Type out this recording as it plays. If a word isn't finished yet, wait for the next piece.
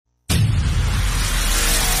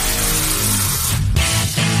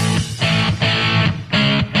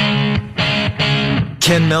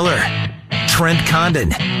Ken Miller, Trent Condon.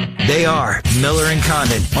 They are Miller and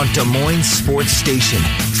Condon on Des Moines Sports Station,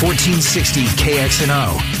 1460 KXNO.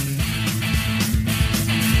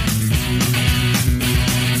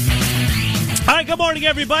 All right, good morning,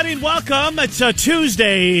 everybody, and welcome. It's a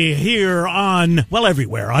Tuesday here on, well,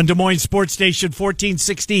 everywhere, on Des Moines Sports Station,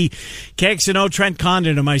 1460 KXNO. Trent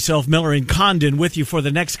Condon and myself, Miller and Condon, with you for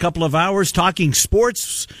the next couple of hours, talking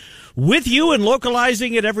sports with you and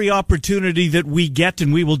localizing at every opportunity that we get,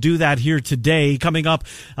 and we will do that here today. Coming up,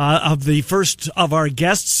 of the first of our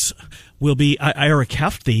guests will be Eric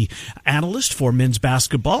Heft, the analyst for men's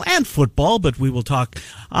basketball and football, but we will talk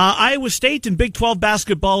Iowa State and Big 12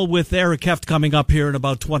 basketball with Eric Heft coming up here in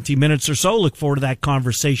about 20 minutes or so. Look forward to that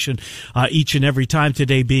conversation each and every time,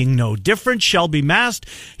 today being no different. Shelby Mast,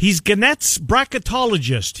 he's Gannett's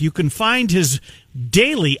bracketologist. You can find his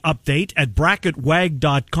daily update at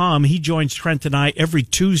bracketwag.com. He joins Trent and I every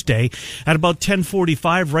Tuesday at about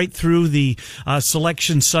 10:45, right through the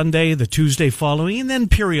Selection Sunday, the Tuesday following, and then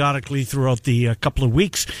periodically throughout the couple of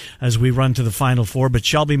weeks as we run to the Final Four. But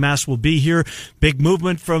Shelby Mast will be here. Big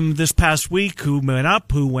movement from this past week. Who went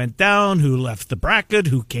up, who went down, who left the bracket,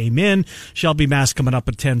 who came in. Shelby Mast coming up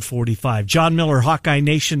at 10:45. John Miller,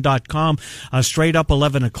 HawkeyeNation.com. Straight up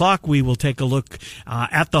 11 o'clock. We will take a look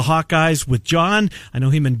at the Hawkeyes with John. I know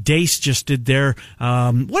him and Dace just did their,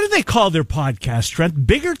 what do they call their podcast, Trent?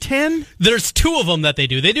 Bigger 10? There's two of them that they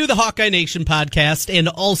do. They do the Hawkeye Nation podcast and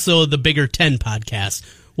also the Bigger 10 podcast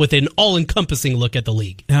with an all-encompassing look at the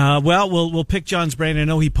league. Well, we'll pick John's brain. I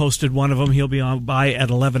know he posted one of them. He'll be on by at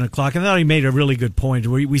 11 o'clock. I thought he made a really good point.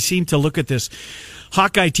 We seem to look at this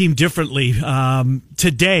Hawkeye team differently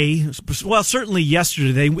today, well, certainly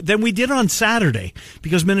yesterday, than we did on Saturday,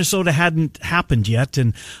 because Minnesota hadn't happened yet,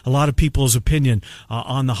 and a lot of people's opinion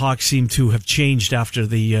on the Hawks seem to have changed after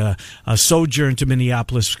the sojourn to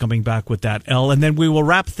Minneapolis, coming back with that L. And then we will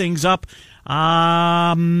wrap things up.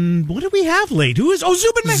 What do we have late? Who is?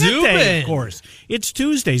 Zubin Mehenti, of course. It's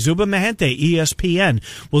Tuesday. Zubin Mehenti, ESPN,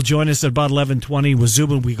 will join us at about 11:20 with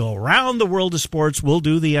Zubin. We go around the world of sports. We'll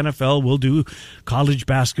do the NFL. We'll do college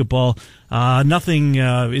basketball. Nothing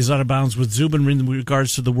is out of bounds with Zubin in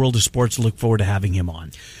regards to the world of sports. Look forward to having him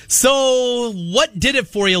on. So, what did it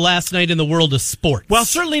for you last night in the world of sports? Well,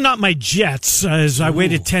 certainly not my Jets, as I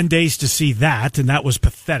waited 10 days to see that, and that was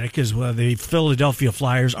pathetic, as well. The Philadelphia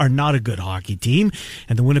Flyers are not a good hockey team,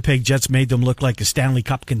 and the Winnipeg Jets made them look like a Stanley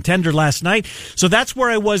Cup contender last night. So that's where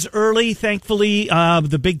I was early. Thankfully,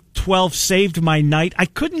 the Big 12 saved my night. I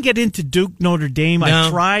couldn't get into Duke Notre Dame. No. I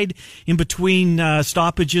tried in between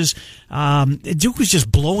stoppages. Duke was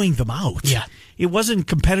just blowing them out. Yeah. It wasn't a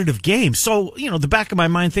competitive game. So, the back of my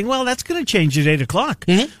mind thinking, well, that's going to change at 8 o'clock.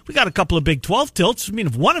 Mm-hmm. We got a couple of Big 12 tilts. I mean,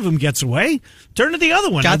 if one of them gets away, turn to the other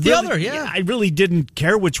one. I really didn't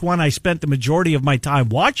care which one I spent the majority of my time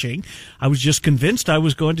watching. I was just convinced I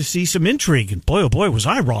was going to see some intrigue. And boy, oh boy, was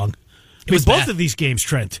I wrong. It was both of these games,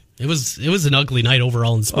 Trent. It was an ugly night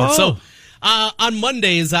overall in sports. So, on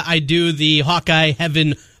Mondays, I do the Hawkeye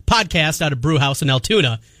Heaven podcast out of Brewhouse in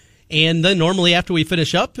Altoona. And then normally after we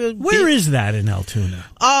finish up... Where is that in Altoona?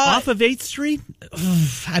 Off of 8th Street?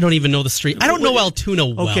 I don't even know the street. I don't know Altoona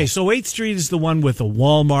well. Okay, so 8th Street is the one with the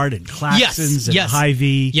Walmart and Claxons and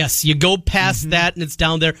Hy-Vee. Yes, you go past that and it's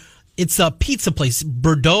down there. It's a pizza place,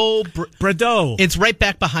 Bordeaux. It's right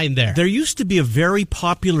back behind there. There used to be a very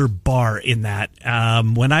popular bar in that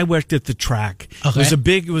when I worked at the track. Okay.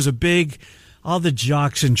 It was a big... All the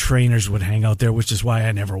jocks and trainers would hang out there, which is why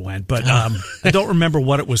I never went. But I don't remember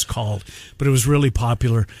what it was called. But it was really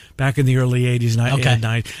popular back in the early 80s and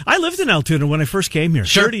 90s. I lived in Altoona when I first came here.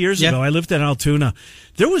 Sure. 30 years ago, I lived in Altoona.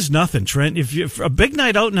 There was nothing, Trent. If a big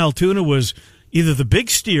night out in Altoona was either the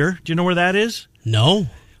Big Steer. Do you know where that is? No.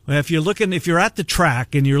 Well, if you're at the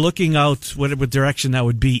track and you're looking out, whatever direction that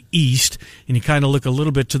would be, east, and you kind of look a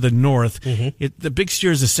little bit to the north, the Big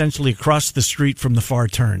Steer is essentially across the street from the far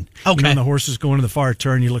turn. Okay. And the horses go into the far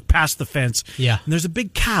turn, you look past the fence, and there's a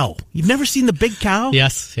big cow. You've never seen the big cow?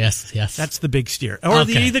 Yes. That's the Big Steer. Or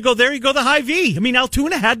you either go there, you go the Hy-Vee. I mean,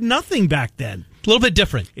 Altoona had nothing back then. A little bit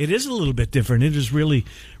different. It is a little bit different. It is really,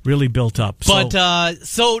 really built up. But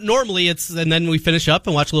so normally and then we finish up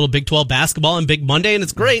and watch a little Big 12 basketball on Big Monday, and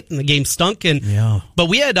it's great. And the game stunk. But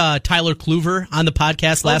we had Tyler Kluver on the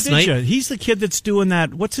podcast last night. He's the kid that's doing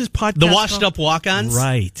that. What's his podcast? The Washed Up Walk-Ons.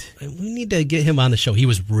 Right. We need to get him on the show. He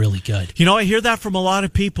was really good. I hear that from a lot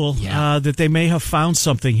of people that they may have found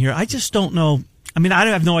something here. I just don't know. I mean, I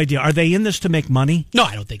have no idea. Are they in this to make money? No,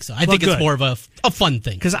 I don't think so. I think it's more of a fun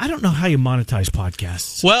thing. Because I don't know how you monetize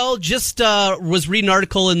podcasts. Well, just was reading an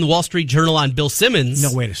article in the Wall Street Journal on Bill Simmons.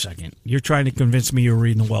 No, wait a second. You're trying to convince me you're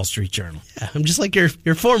reading the Wall Street Journal. Yeah, I'm just like your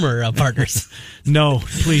former partners. No,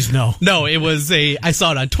 please no. No, it was I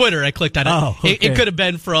saw it on Twitter. I clicked on it. Oh, okay. It could have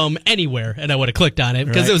been from anywhere, and I would have clicked on it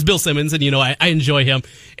because it was Bill Simmons, and I enjoy him.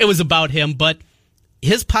 It was about him, but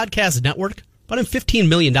his podcast network bought him $15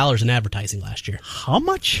 million in advertising last year. How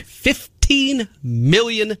much? $15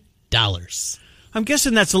 million. I'm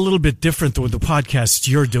guessing that's a little bit different than the podcasts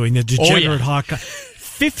you're doing, the Degenerate Hawkeye.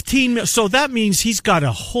 15. So that means he's got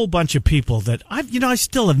a whole bunch of people that I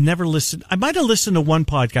still have never listened. I might have listened to one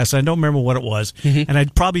podcast. I don't remember what it was, and I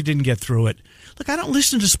probably didn't get through it. Look, I don't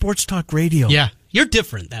listen to sports talk radio. Yeah, you're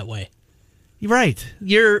different that way. You're right.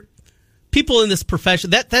 You're people in this profession.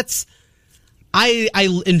 That's. I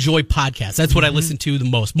enjoy podcasts. That's what I listen to the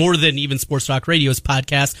most, more than even Sports Talk Radio's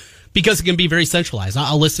podcast, because it can be very centralized.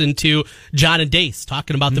 I'll listen to John and Dace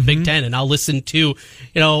talking about the Big Ten, and I'll listen to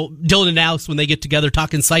Dylan and Alex when they get together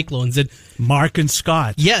talking Cyclones, and Mark and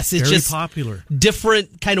Scott. Yes, it's very just popular.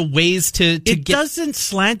 Different kind of ways to get. It doesn't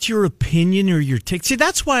slant your opinion or your take. See,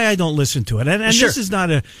 that's why I don't listen to it. And this is not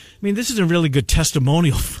this is a really good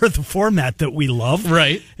testimonial for the format that we love,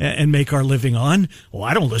 right? And make our living on. Well,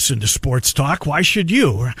 I don't listen to sports talk. Why should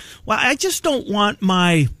you? Well, I just don't want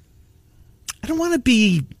I don't want to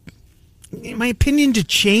be my opinion to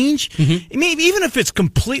change. Maybe even if it's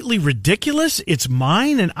completely ridiculous, it's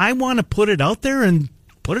mine, and I want to put it out there and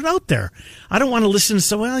put it out there. I don't want to listen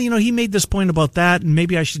to he made this point about that, and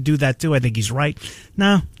maybe I should do that too. I think he's right.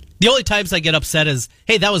 No. The only times I get upset is,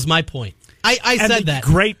 hey, that was my point. I said that.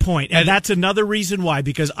 Great point. And that's another reason why,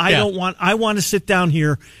 because I want to sit down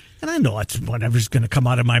here, and I know it's whatever's going to come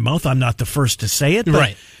out of my mouth. I'm not the first to say it. But,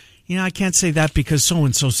 right. I can't say that because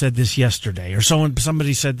so-and-so said this yesterday, or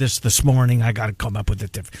somebody said this morning. I got to come up with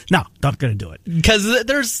it different. No, not going to do it. Because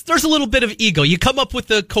there's a little bit of ego. You come up with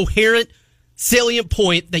a coherent, salient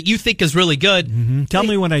point that you think is really good. Tell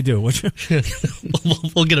me when I do. We'll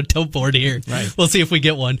get a tote board here. Right. We'll see if we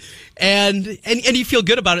get one. And you feel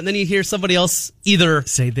good about it, and then you hear somebody else either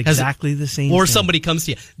say exactly the same or thing. Somebody comes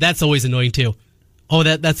to you. That's always annoying too. Oh,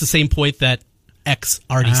 that's the same point that X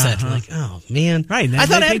already said. You're like, oh man, right? I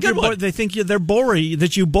thought I had a good one. They think they're boring,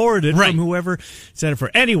 that you borrowed it from whoever said it for.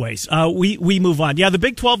 Anyways, we move on. Yeah, the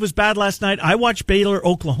Big 12 was bad last night. I watched Baylor,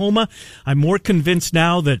 Oklahoma. I'm more convinced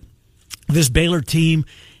now that this Baylor team,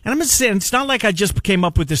 and I'm going to say, it's not like I just came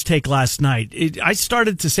up with this take last night. I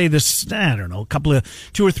started to say this, I don't know,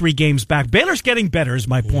 2 or 3 games back. Baylor's getting better is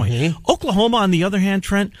my point. Oklahoma, on the other hand,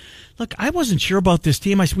 Trent, look, I wasn't sure about this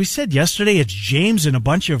team. We said yesterday it's James and a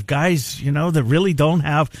bunch of guys, that really don't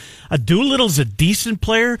have. Doolittle's a decent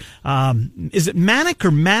player. Is it Manick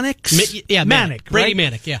or Mannix? Manick. Brady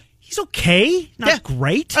right? Manick, yeah. He's okay, not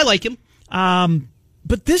great. I like him.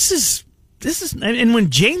 But this is, and when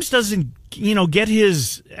James doesn't,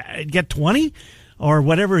 get 20 or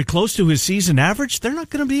whatever, close to his season average, they're not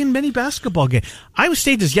going to be in many basketball games. Iowa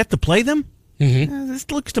State has yet to play them. This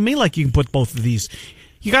looks to me like you can put both of these.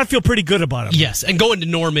 You got to feel pretty good about them. Yes, and going to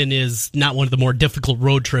Norman is not one of the more difficult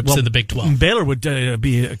road trips in the Big 12. Baylor would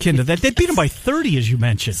be akin to that. They beat them by 30, as you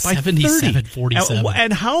mentioned. 77-47.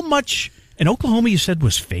 And how much, and Oklahoma, you said,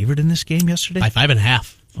 was favored in this game yesterday? By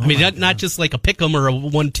 5.5. I mean, not just like a pick 'em or a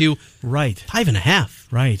 1-2. Right.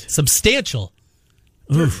 5.5. Right. Substantial.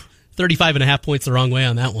 Oof. 35.5 points the wrong way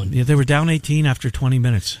on that one. Yeah, they were down 18 after 20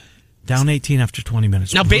 minutes. Down 18 after 20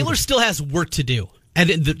 minutes. Now, Baylor still has work to do. And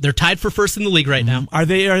they're tied for first in the league right now. Are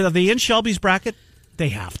they in Shelby's bracket? They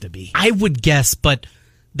have to be. I would guess, but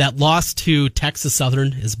that loss to Texas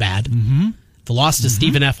Southern is bad. The loss to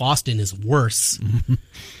Stephen F. Austin is worse.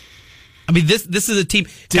 I mean, this is a team.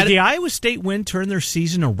 Did the Iowa State win turn their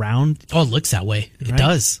season around? Oh, it looks that way. It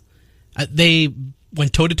does. They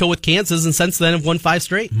went toe-to-toe with Kansas, and since then have won 5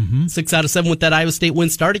 straight. 6 out of 7 with that Iowa State win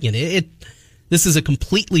starting it. This is a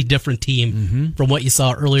completely different team from what you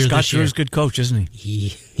saw earlier this year. Scott's a good coach, isn't he?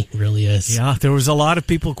 He really is. Yeah, there was a lot of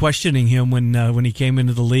people questioning him when he came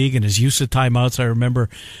into the league and his use of timeouts. I remember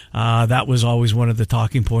that was always one of the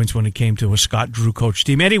talking points when it came to a Scott Drew coach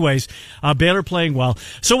team. Anyways, Baylor playing well.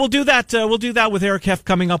 So we'll do that. We'll do that with Eric Heff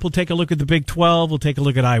coming up. We'll take a look at the Big 12. We'll take a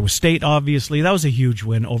look at Iowa State, obviously. That was a huge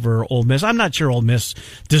win over Ole Miss. I'm not sure Ole Miss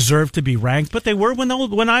deserved to be ranked, but they were when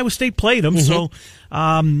Iowa State played them. So,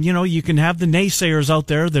 you can have the naysayers out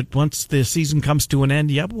there that once the season comes to an end,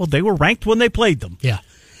 they were ranked when they played them. Yeah.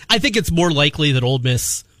 I think it's more likely that Ole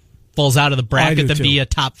Miss falls out of the bracket than be a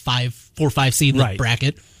top 4 or 5 seed in the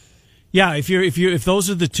bracket. Yeah, if those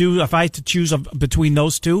are the two, if I had to choose between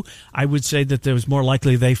those two, I would say that there was more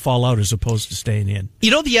likely they fall out as opposed to staying in.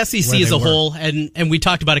 You know, the SEC as a whole, and we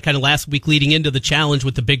talked about it kind of last week leading into the challenge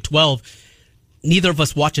with the Big 12. Neither of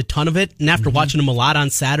us watch a ton of it, and after watching them a lot on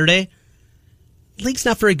Saturday, the league's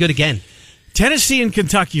not very good again. Tennessee and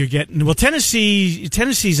Kentucky are getting, well,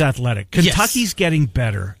 Tennessee's athletic. Kentucky's getting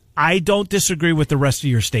better. I don't disagree with the rest of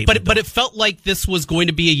your statement. But it felt like this was going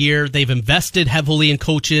to be a year. They've invested heavily in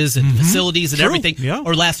coaches and facilities and everything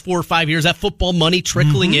over the last 4 or 5 years. That football money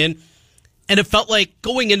trickling in. And it felt like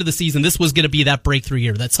going into the season, this was going to be that breakthrough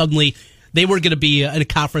year, that suddenly they were going to be in a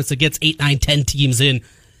conference that gets 8, 9, 10 teams in.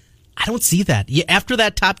 I don't see that. After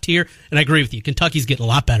that top tier, and I agree with you, Kentucky's getting a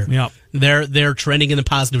lot better. Yep. They're trending in the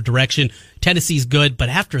positive direction. Tennessee's good, but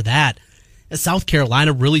after that, South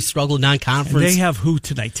Carolina really struggled non-conference. And they have who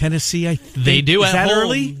tonight? Tennessee, I think. They do. Is at that home.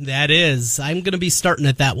 Early? That is. I'm going to be starting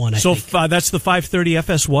at that one, I think. That's the 5:30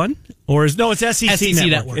 FS1? Or no, it's SEC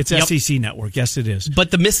Network. It's SEC Network. Yes, it is.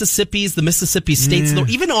 But the Mississippi States,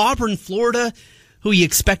 even Auburn, Florida, who you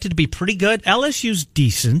expected to be pretty good. LSU's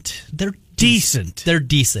decent. They're decent. They're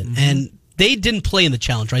decent. And they didn't play in the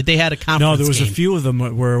challenge, right? They had a conference No, there was game. a few of them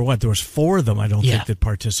where, there was 4 of them, I don't think, that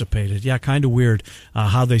participated. Yeah, kind of weird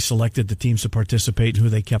how they selected the teams to participate and who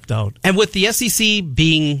they kept out. And with the SEC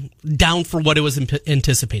being down for what it was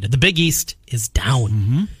anticipated, the Big East is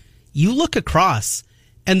down. You look across,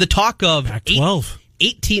 and the talk of Pac-12.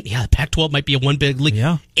 8 teams. Yeah, the Pac-12 might be a one big league.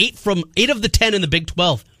 Yeah. 8 of the 10 in the Big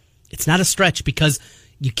 12. It's not a stretch because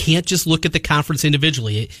you can't just look at the conference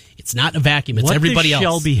individually. It's not a vacuum. It's everybody else.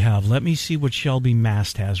 What does Shelby have? Let me see what Shelby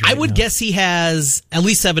Mast has right now. I would guess he has at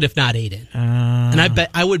least 7, if not 8 in. And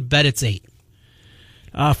I would bet it's 8.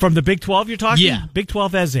 From the Big 12 you're talking? Yeah. Big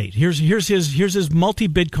 12 has 8. Here's his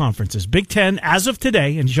multi-bid conferences. Big 10, as of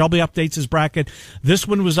today, and Shelby updates his bracket. This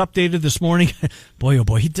one was updated this morning. Boy, oh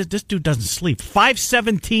boy, this dude doesn't sleep.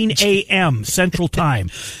 5:17 a.m. Central Time,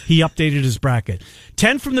 he updated his bracket.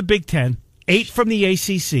 10 from the Big 10, 8 from the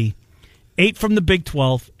ACC, 8 from the Big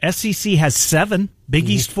 12. SEC has 7, Big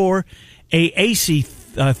East 4, AAC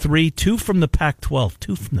 3, 2 from the Pac-12.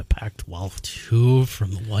 2 from the Pac-12. 2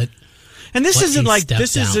 from what? And this isn't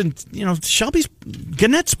down. Shelby's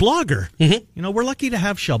Gannett's blogger. We're lucky to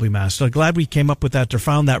have Shelby Mast. I'm glad we came up with that or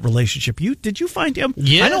found that relationship. Did you find him?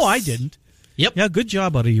 Yes. I know I didn't. Yep. Yeah, good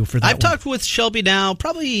job out of you for that. I've talked with Shelby now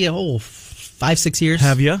probably 5, 6 years.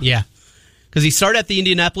 Have you? Yeah. Because he started at the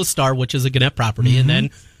Indianapolis Star, which is a Gannett property, and then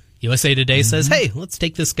USA Today says, hey, let's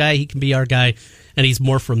take this guy. He can be our guy, and he's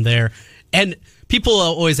more from there. And people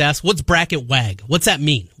always ask, what's bracket WAG? What's that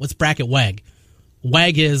mean? What's bracket WAG?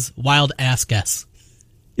 WAG is Wild Ass Guess.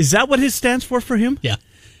 Is that what his stands for him? Yeah.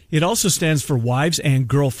 It also stands for wives and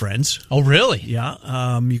girlfriends. Oh, really?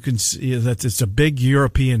 Yeah. You can see that it's a big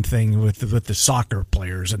European thing with the soccer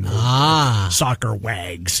players and the soccer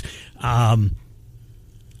wags. I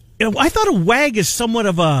thought a wag is somewhat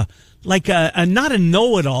of a not a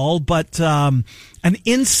know-it-all, but an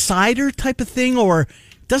insider type of thing. Or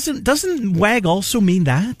doesn't wag also mean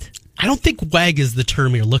that? I don't think WAG is the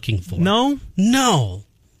term you're looking for. No?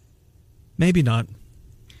 Maybe not.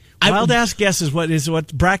 Wild ass guess is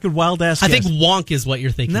what bracket wild ass guess. I think wonk is what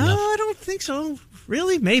you're thinking of. No, I don't think so.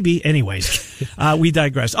 Really? Maybe. Anyways, we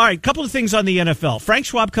digress. All right, a couple of things on the NFL. Frank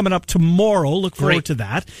Schwab coming up tomorrow. Look forward to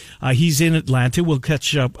that. He's in Atlanta. We'll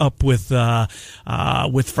catch up with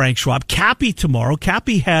Frank Schwab. Cappy tomorrow.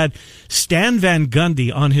 Cappy had Stan Van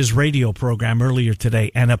Gundy on his radio program earlier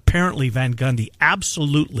today, and apparently Van Gundy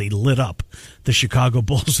absolutely lit up the Chicago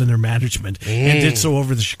Bulls and their management and did so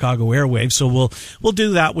over the Chicago airwaves. So we'll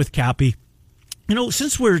do that with Cappy.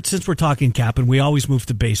 Since we're talking Cap, and we always move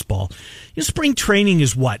to baseball, spring training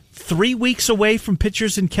is what, 3 weeks away from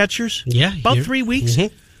pitchers and catchers? Yeah. About 3 weeks?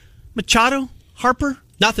 Machado? Harper?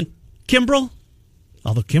 Nothing. Kimbrel?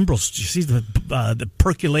 Although Kimbrel's, you see the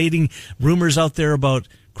percolating rumors out there about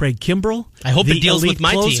Craig Kimbrel? I hope it deals with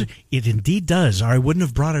my team. It indeed does, or I wouldn't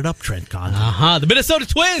have brought it up, Trent Condon. The Minnesota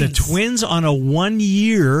Twins! The Twins on a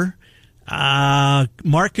 1-year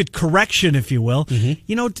market correction, if you will.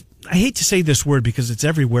 I hate to say this word because it's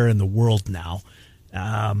everywhere in the world now.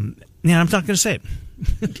 I'm not going to say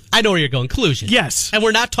it. I know where you're going. Collusion. Yes. And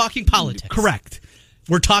we're not talking politics. Correct.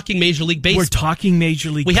 We're talking Major League Baseball. We're talking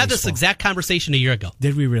Major League Baseball. We had this exact conversation a year ago.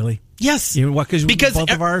 Did we really? Yes. Because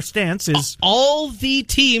both of our stance is... All the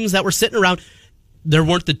teams that were sitting around, there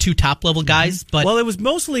weren't the 2 top-level guys, but... Well, it was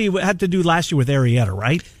mostly had to do last year with Arrieta,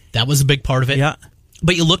 right? That was a big part of it. Yeah.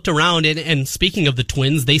 But you looked around, and speaking of the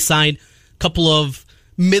Twins, they signed a couple of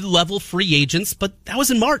mid-level free agents, but that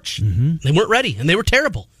was in March. They weren't ready, and they were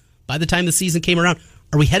terrible by the time the season came around.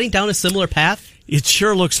 Are we heading down a similar path? It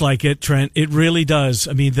sure looks like it, Trent. It really does.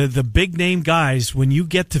 I mean, the big name guys, when you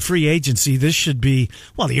get to free agency, this should be,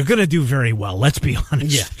 well, you're going to do very well. Let's be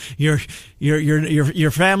honest. Yeah.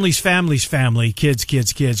 Your family's family,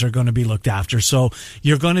 kids are going to be looked after. So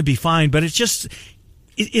you're going to be fine. But it's just,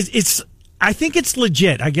 it's, I think it's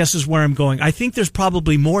legit, I guess is where I'm going. I think there's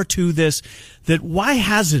probably more to this, that why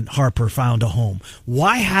hasn't Harper found a home?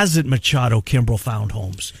 Why hasn't Machado, Kimbrel found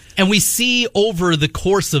homes? And we see over the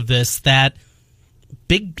course of this that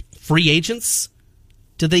big free agents,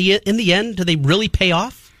 in the end, do they really pay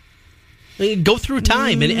off? I mean, go through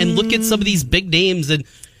time and look at some of these big names and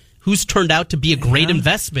who's turned out to be a great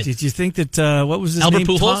investment. Did you think that, what was his Albert name?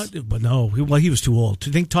 Pujols? But no, he was too old. Do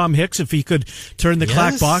you think Tom Hicks, if he could turn the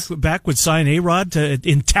clock back, would sign A-Rod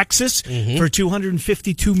in Texas for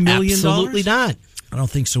 $252 million? Absolutely not. I don't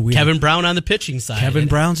think so. Kevin Brown on the pitching side. Kevin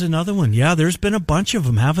Brown's another one. Yeah, there's been a bunch of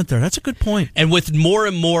them, haven't there? That's a good point. And with more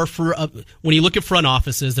and more, when you look at front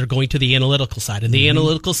offices, they're going to the analytical side. And the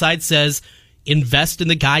analytical side says, invest in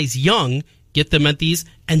the guys young, get them at these,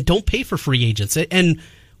 and don't pay for free agents. And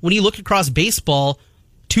when you look across baseball,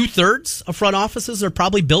 2/3 of front offices are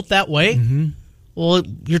probably built that way. Mm-hmm. Well,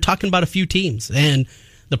 you're talking about a few teams. And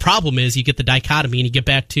the problem is you get the dichotomy and you get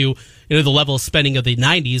back to the level of spending of the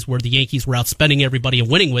 90s where the Yankees were out spending everybody and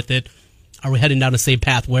winning with it. Are we heading down the same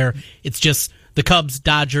path where it's just the Cubs,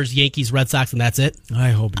 Dodgers, Yankees, Red Sox, and that's it?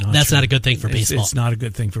 I hope not. That's not a good thing for baseball. It's not a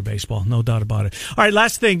good thing for baseball, no doubt about it. All right,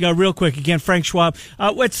 last thing, real quick. Again, Frank Schwab.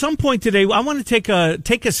 At some point today, I want to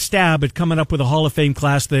take a stab at coming up with a Hall of Fame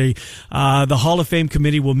class. The Hall of Fame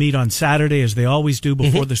committee will meet on Saturday, as they always do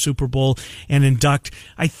before the Super Bowl, and induct.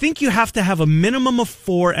 I think you have to have a minimum of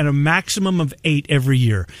 4 and a maximum of 8 every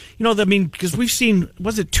year. Because we've seen,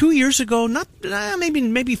 was it 2 years ago?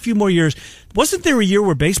 Maybe a few more years. Wasn't there a year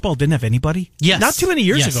where baseball didn't have anybody? Yes. Not too many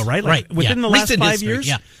years ago, right? Within the last 5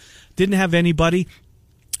 years, didn't have anybody.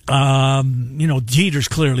 Jeter's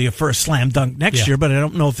clearly a first slam dunk next year, but I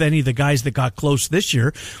don't know if any of the guys that got close this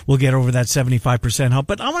year will get over that 75% hump.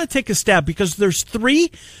 But I want to take a stab because there's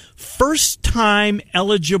 3 first-time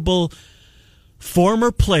eligible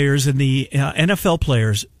former players in the NFL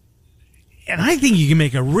players, and I think you can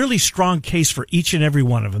make a really strong case for each and every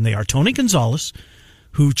one of them. They are Tony Gonzalez,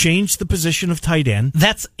 who changed the position of tight end.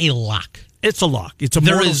 That's a lock. It's a lock. It's a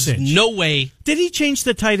mortal cinch. There is no way. Did he change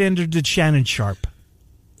the tight end, or did Shannon Sharp,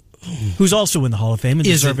 who's also in the Hall of Fame and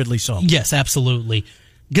deservedly so? Yes, absolutely.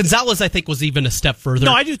 Gonzalez, I think, was even a step further.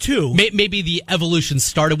 No, I do too. Maybe the evolution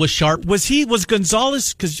started with Sharp. Was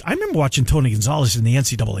Gonzalez, because I remember watching Tony Gonzalez in the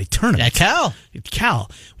NCAA tournament. Cal.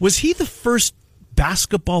 Was he the first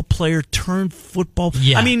basketball player turned football?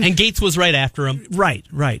 Yeah. And Gates was right after him. Right.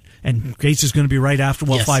 And Gates is going to be right after,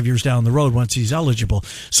 5 years down the road once he's eligible.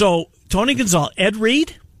 So, Tony Gonzalez, Ed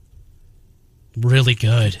Reed? Really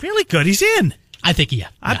good. He's in. I think, yeah.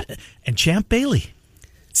 And Champ Bailey.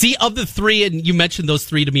 See, of the 3, and you mentioned those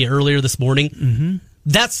 3 to me earlier this morning,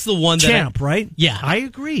 that's the one that Champ, right? Yeah. I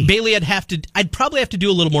agree. Bailey, I'd probably have to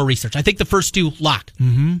do a little more research. I think the first 2 lock.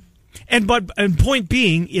 Mm-hmm. And point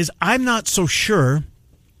being is, I'm not so sure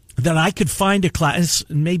that I could find a class,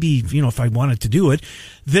 maybe, if I wanted to do it,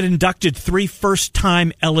 that inducted 3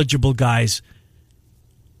 first-time eligible guys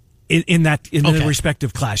in the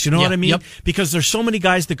respective class. You know what I mean? Yep. Because there's so many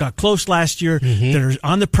guys that got close last year that are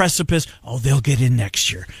on the precipice. Oh, they'll get in next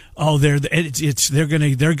year. Oh, they're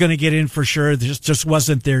gonna get in for sure. This just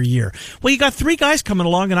wasn't their year. Well, you got 3 guys coming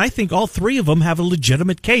along, and I think all 3 of them have a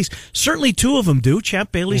legitimate case. Certainly 2 of them do.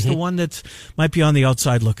 Champ Bailey's the one that might be on the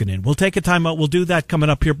outside looking in. We'll take a timeout. We'll do that coming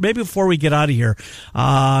up here. Maybe before we get out of here,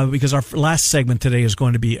 because our last segment today is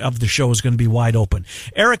going to be wide open.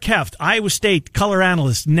 Eric Heft, Iowa State color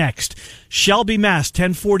analyst, next. Shelby Mass,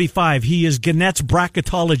 10:45. He is Gannett's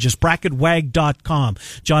bracketologist, bracketwag.com.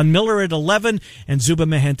 John Miller at 11 and Zuba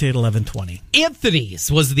Mahente at 11:20.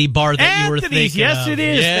 Anthony's was the bar that you were thinking yes, of. It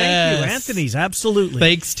is. Yes. Thank you. Anthony's, absolutely.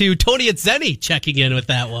 Thanks to Tony at Zenny checking in with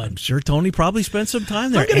that one. I'm sure Tony probably spent some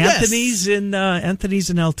time there. Anthony's in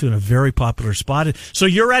Altoona, very popular spot. So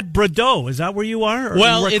you're at Bordeaux. Is that where you are? Or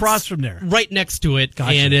well, you're across from there. Right next to it.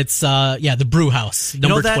 Gotcha. And it's the Brew House,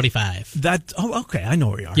 number 25. Okay, I know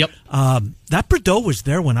where you are. Yep. That Bordeaux was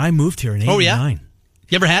there when I moved here in '89. Oh, yeah? You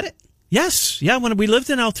ever had it? Yes. Yeah, when we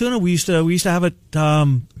lived in Altoona, we used to have it,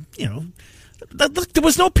 look, there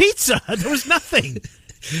was no pizza. There was nothing.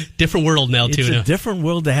 Different world in Altoona. It's a different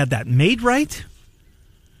world. They had that Made Right,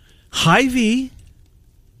 Hy-Vee,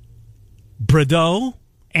 Bordeaux,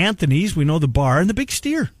 Anthony's, we know the bar, and the Big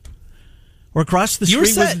Steer. We're across the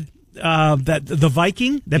street with the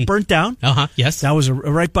Viking that burnt down. Yes. That was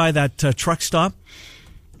right by that truck stop.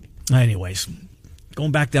 Anyways,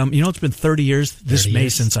 Going back down, it's been 30 years this May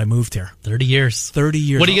since I moved here. 30 years. 30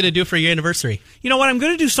 years. What are you going to do for your anniversary? You know what? I'm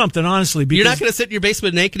going to do something, honestly. Because you're not going to sit in your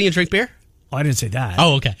basement naked and drink beer? Oh, I didn't say that.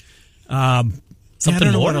 Oh, okay. Something I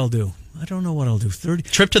don't know more? what I'll do. I don't know what I'll do. 30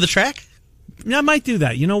 Trip to the track? Yeah, I might do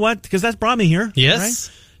that. You know what? Because that's brought me here. Yes.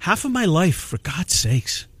 Right? Half of my life, for God's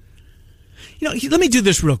sakes. Let me do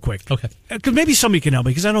this real quick. Okay. Because maybe somebody can help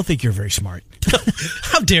me, because I don't think you're very smart.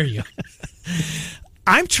 How dare you?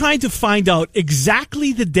 I'm trying to find out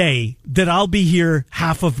exactly the day that I'll be here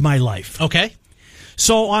half of my life. Okay.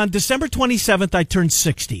 So on December 27th, I turned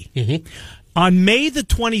 60. Mm-hmm. On May the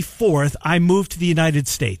 24th, I moved to the United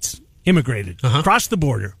States. Immigrated. Across the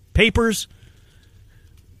border. Papers.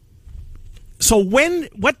 So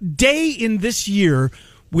what day in this year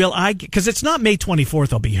will I get, because it's not May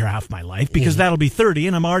 24th I'll be here half my life, because that'll be 30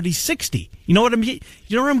 and I'm already 60. You know what you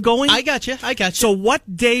know where I'm going? I got you. So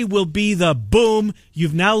what day will be the boom,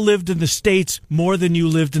 you've now lived in the States more than you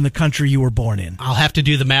lived in the country you were born in? I'll have to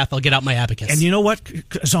do the math. I'll get out my abacus. And you know what?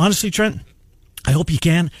 'Cause honestly, Trent, I hope you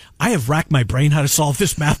can. I have racked my brain how to solve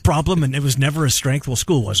this math problem, and it was never a strength. Well,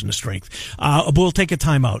 school wasn't a strength. We'll take a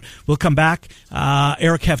timeout. We'll come back.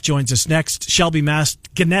 Eric Heff joins us next. Shelby Mast,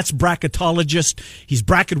 Gannett's bracketologist. He's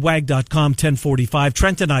bracketwag.com, 1045.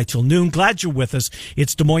 Trent and I till noon. Glad you're with us.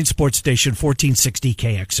 It's Des Moines Sports Station, 1460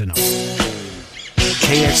 KXNO.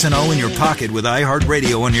 KXNO in your pocket with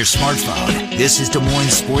iHeartRadio on your smartphone. This is Des Moines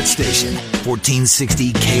Sports Station,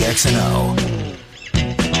 1460 KXNO.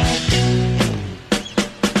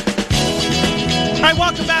 All right,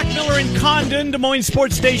 welcome back. Miller and Condon, Des Moines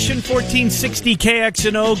Sports Station, 1460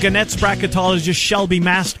 KXNO. Gannett's bracketologist Shelby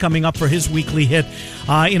Mast coming up for his weekly hit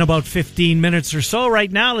in about 15 minutes or so.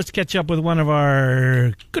 Right now, let's catch up with one of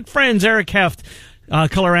our good friends, Eric Heft,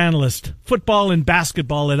 color analyst, football and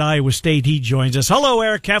basketball at Iowa State. He joins us. Hello,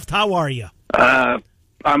 Eric Heft. How are you?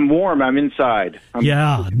 I'm warm. I'm inside.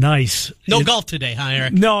 Yeah, nice. No golf today, huh,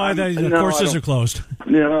 Eric? No, the courses are closed.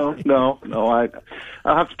 No.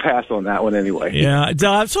 I'll have to pass on that one anyway. Yeah.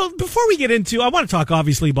 So before we get into, I want to talk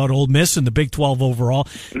obviously about Ole Miss and the Big 12 overall.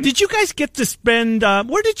 Did you guys get to spend?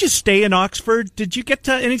 Where did you stay in Oxford? Did you get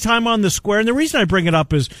to any time on the square? And the reason I bring it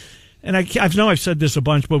up is, and I know I've said this a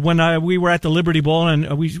bunch, but when we were at the Liberty Bowl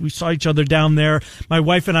and we saw each other down there, my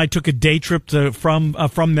wife and I took a day trip from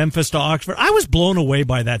Memphis to Oxford. I was blown away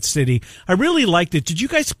by that city. I really liked it. Did you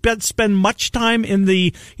guys spend much time in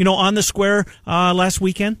the on the square last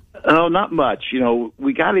weekend? Oh, not much.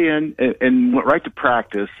 We got in and went right to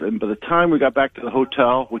practice, and by the time we got back to the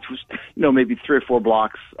hotel, which was maybe 3 or 4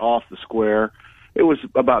 blocks off the square, it was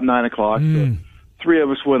about 9 o'clock. So 3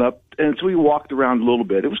 of us went up, and so we walked around a little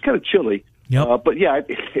bit. It was kind of chilly, but yeah,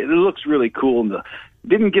 it looks really cool. And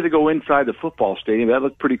didn't get to go inside the football stadium. That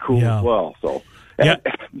looked pretty cool as well. So. Yeah.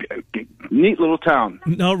 Neat little town.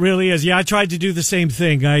 No, it really is. Yeah, I tried to do the same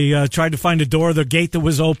thing. I tried to find a door, the gate that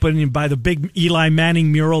was open by the big Eli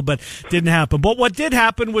Manning mural, but didn't happen. But what did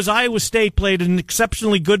happen was Iowa State played an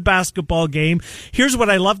exceptionally good basketball game. Here's what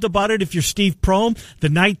I loved about it. If you're Steve Prohm, the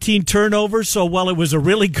 19 turnovers. So while it was a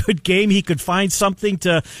really good game, he could find something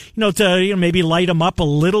to maybe light him up a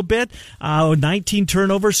little bit. 19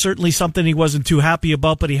 turnovers, certainly something he wasn't too happy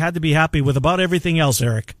about, but he had to be happy with about everything else,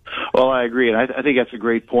 Eric. Well, I agree, and I think that's a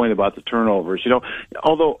great point about the turnovers.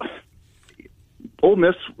 Although Ole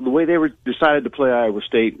Miss, the way they decided to play Iowa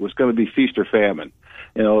State was going to be feast or famine.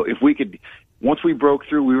 If we could, once we broke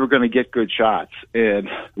through, we were going to get good shots, and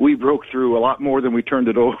we broke through a lot more than we turned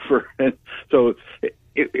it over. And so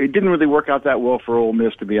it didn't really work out that well for Ole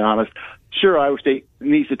Miss, to be honest. Sure, Iowa State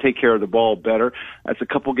needs to take care of the ball better. That's a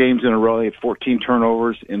couple games in a row. They had 14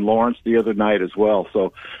 turnovers in Lawrence the other night as well.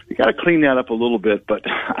 So you got to clean that up a little bit. But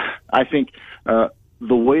I think the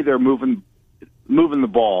way they're moving the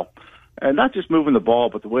ball, and not just moving the ball,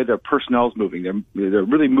 but the way their personnel's moving, they're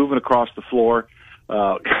really moving across the floor,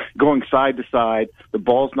 going side to side. The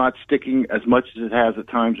ball's not sticking as much as it has at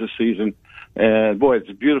times this season. And boy, it's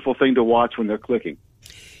a beautiful thing to watch when they're clicking.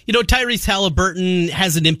 Tyrese Halliburton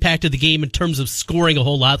hasn't impacted the game in terms of scoring a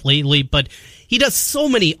whole lot lately, but he does so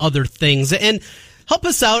many other things. And help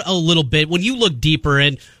us out a little bit when you look deeper.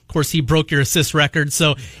 And of course, he broke your assist record,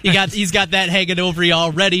 so he's got that hanging over you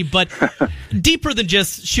already. But deeper than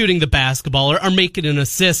just shooting the basketball or making an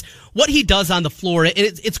assist, what he does on the floor,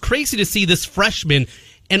 it's crazy to see this freshman,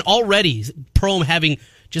 and already Prohm having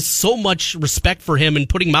just so much respect for him and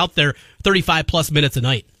putting him out there 35 plus minutes a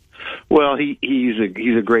night. Well, he's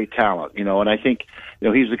a great talent, and I think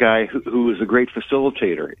he's a guy who is a great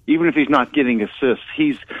facilitator. Even if he's not getting assists,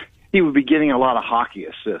 he would be getting a lot of hockey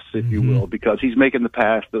assists, if you will, because he's making the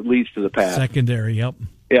pass that leads to the pass. Secondary, yep.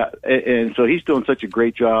 Yeah, and so he's doing such a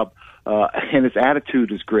great job, and his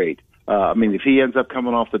attitude is great. I mean, if he ends up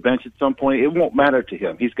coming off the bench at some point, it won't matter to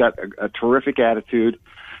him. He's got a terrific attitude.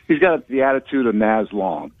 He's got the attitude of Naz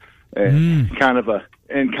Long, and kind of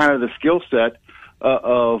the skill set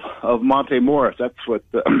of Monte Morris. That's what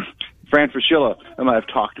Fran Fraschilla and I have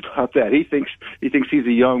talked about. That he thinks he's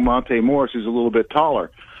a young Monte Morris who's a little bit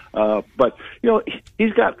taller. But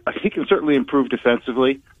he can certainly improve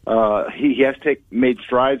defensively. He has made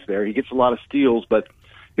strides there. He gets a lot of steals, but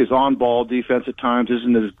his on-ball defense at times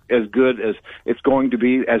isn't as good as it's going to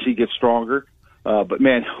be as he gets stronger. But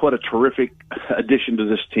man, what a terrific addition to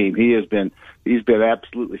this team. He's been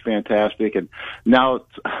absolutely fantastic. And now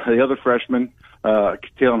the other freshman,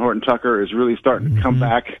 Taylor Horton-Tucker, is really starting to come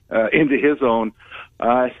back into his own.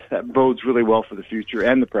 That bodes really well for the future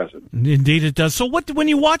and the present. Indeed, it does. So, when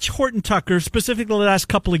you watch Horton-Tucker, specifically the last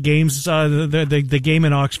couple of games, the game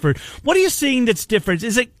in Oxford, what are you seeing that's different?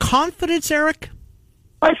 Is it confidence, Eric?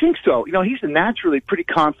 I think so. He's a naturally pretty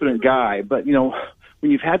confident guy, but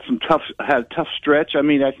when you've had a tough stretch, I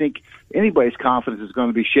mean, I think anybody's confidence is going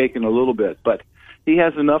to be shaken a little bit, but he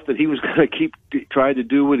has enough that he was going to keep trying to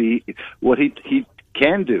do what he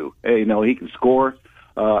can do. He can score.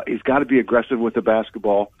 He's got to be aggressive with the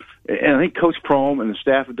basketball. And I think Coach Prohm and the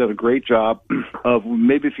staff have done a great job of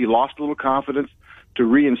maybe if he lost a little confidence to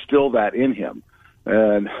reinstill that in him.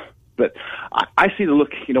 But I see the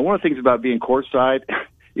look, one of the things about being courtside,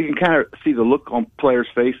 you can kind of see the look on players'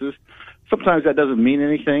 faces. Sometimes that doesn't mean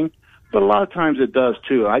anything, but a lot of times it does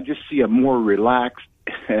too. I just see a more relaxed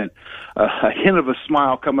and a hint of a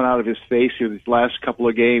smile coming out of his face here these last couple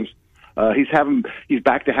of games. He's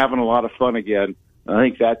back to having a lot of fun again. I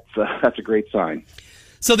think that's a great sign.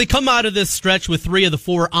 So they come out of this stretch with 3 of the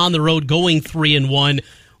 4 on the road, going 3-1.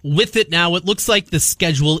 With it now, it looks like the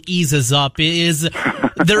schedule eases up. Is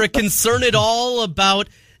there a concern at all about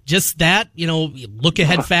just that? Look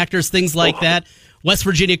ahead factors, things like that. West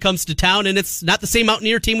Virginia comes to town, and it's not the same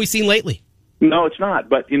Mountaineer team we've seen lately. No, it's not.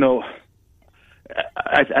 But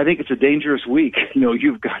I think it's a dangerous week.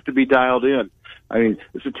 You've got to be dialed in. I mean,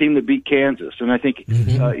 it's a team that beat Kansas, and I think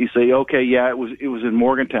you say, okay, yeah, it was in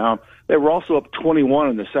Morgantown. They were also up 21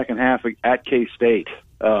 in the second half at K-State,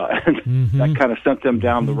 and that kind of sent them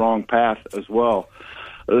down the wrong path as well.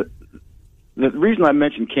 The reason I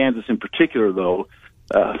mentioned Kansas in particular, though,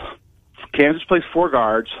 Kansas plays 4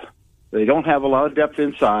 guards. They don't have a lot of depth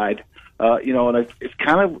inside, and it's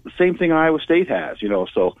kind of the same thing Iowa State has,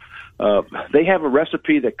 so they have a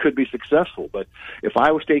recipe that could be successful. But if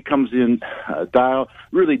Iowa State comes in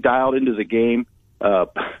really dialed into the game,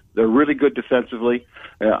 they're really good defensively.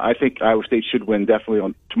 I think Iowa State should win definitely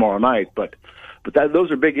on tomorrow night. But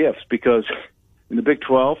those are big ifs, because in the Big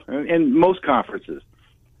 12 and most conferences,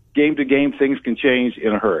 game to game, things can change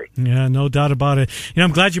in a hurry. Yeah, no doubt about it.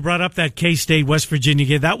 I'm glad you brought up that K-State West Virginia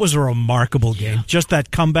game. That was a remarkable game. Yeah. Just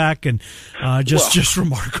that comeback and just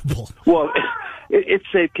remarkable. Well, it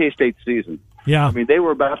saved K-State's season. Yeah. I mean, they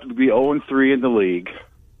were about to be 0-3 in the league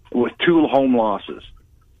with 2 home losses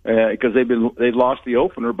because they lost the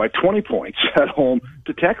opener by 20 points at home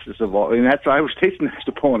to Texas, and that's Iowa State's next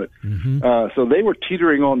opponent. So they were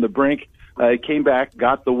teetering on the brink. Came back,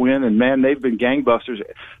 got the win, and man, they've been gangbusters,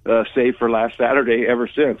 save for last Saturday ever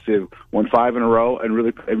since. They've won 5 in a row and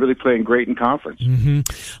really playing great in conference.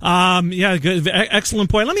 Yeah, good, excellent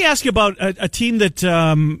point. Let me ask you about a team that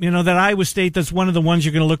that Iowa State. That's one of the ones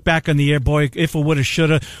you're going to look back on the year, boy, if it woulda,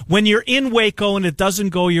 shoulda. When you're in Waco and it doesn't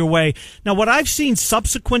go your way. Now, what I've seen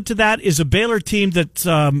subsequent to that is a Baylor team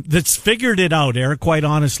that's figured it out. Eric, quite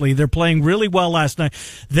honestly, they're playing really well last night.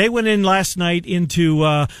 They went in last night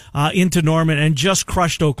into Norman and just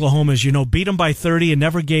crushed Oklahoma, as you know, beat them by 30 and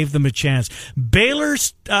never gave them a chance.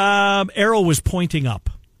 Baylor's arrow was pointing up.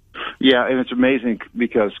 Yeah, and it's amazing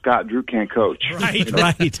because Scott Drew can't coach. Right,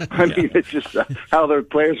 right. I mean, it's just how their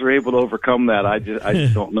players are able to overcome that. I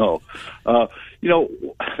just don't know.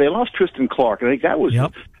 They lost Tristan Clark. I think that was,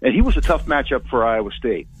 and he was a tough matchup for Iowa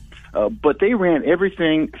State. But they ran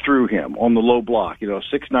everything through him on the low block.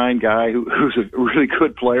 6'9" guy who's a really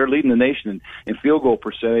good player, leading the nation in field goal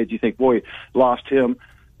percentage. You think, boy, lost him,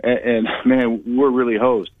 and man, we're really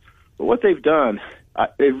hosed. But what they've done,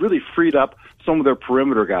 they've really freed up some of their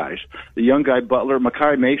perimeter guys. The young guy Butler,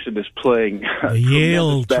 Makai Mason is playing the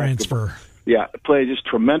Yale transfer. Yeah, playing just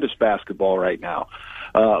tremendous basketball right now.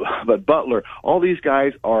 But Butler, all these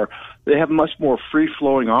guys they have much more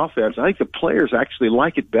free-flowing offense. I think the players actually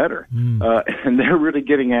like it better, and they're really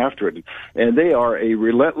getting after it. And they are a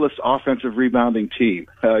relentless offensive rebounding team.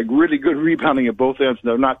 Really good rebounding at both ends.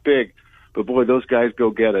 They're not big, but boy, those guys go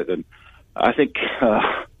get it. And I think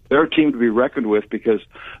they're a team to be reckoned with because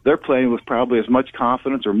they're playing with probably as much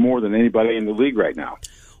confidence or more than anybody in the league right now.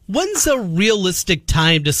 When's a realistic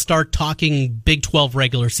time to start talking Big 12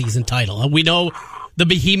 regular season title? And we know the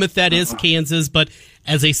behemoth that is Kansas, but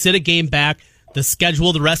as they sit a game back, the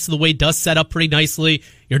schedule the rest of the way does set up pretty nicely.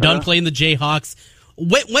 You're done playing the Jayhawks.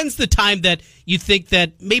 When's the time that you think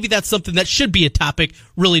that maybe that's something that should be a topic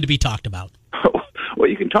really to be talked about? Well,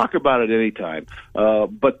 you can talk about it anytime,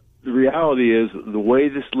 but the reality is the way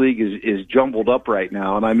this league is jumbled up right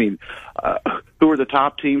now, and I mean, who are the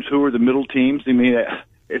top teams? Who are the middle teams? I mean,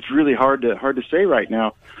 it's really hard to say right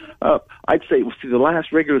now. I'd say the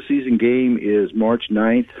last regular season game is March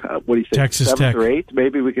 9th. What do you say, Texas 7th Tech. or 8th?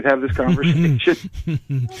 Maybe we could have this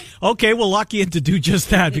conversation. Okay, we'll lock you in to do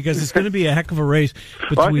just that because it's going to be a heck of a race.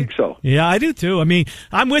 I think so. Yeah, I do too. I mean,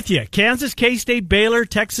 I'm with you. Kansas, K-State, Baylor,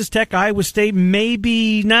 Texas Tech, Iowa State,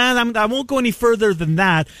 maybe. I won't go any further than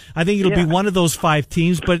that. I think it'll be one of those 5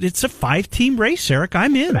 teams, but it's a 5-team race, Eric.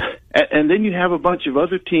 I'm in. And then you have a bunch of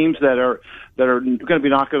other teams that are going to be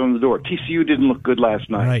knocking on the door. TCU didn't look good last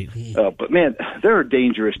night, right? But man, they're a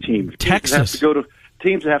dangerous team. Texas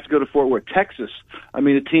Teams that have to go to Fort Worth. Texas. I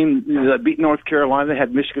mean, a team that beat North Carolina, they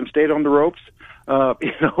had Michigan State on the ropes.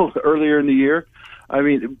 Earlier in the year. I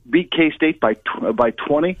mean, beat K-State by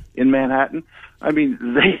 20 in Manhattan. I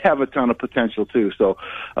mean, they have a ton of potential too. So,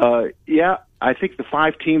 I think the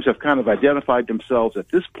 5 teams have kind of identified themselves at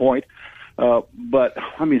this point. But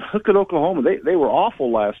I mean, look at Oklahoma. They were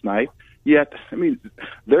awful last night. Yet, I mean,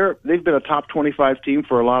 they've been a top 25 team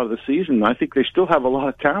for a lot of the season. I think they still have a lot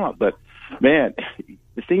of talent. But man,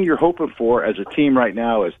 the thing you're hoping for as a team right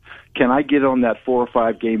now is, can I get on that 4 or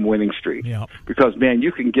 5 game winning streak? Yeah. Because man,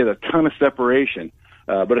 you can get a ton of separation,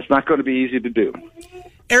 but it's not going to be easy to do.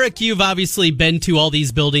 Eric, you've obviously been to all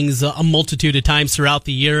these buildings a multitude of times throughout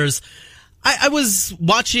the years. I was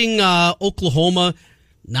watching Oklahoma.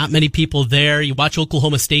 Not many people there. You watch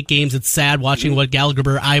Oklahoma State games, it's sad watching what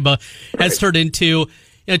Gallagher-Iba has turned into.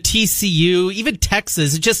 TCU, even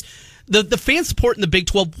Texas. It's just the fan support in the Big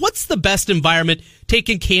 12. What's the best environment?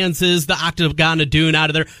 Taking Kansas, the Octagon of Dune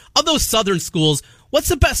out of there. Of those Southern schools, what's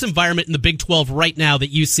the best environment in the Big 12 right now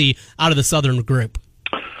that you see out of the Southern group?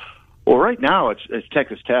 Well, right now it's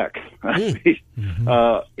Texas Tech. After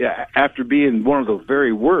being one of the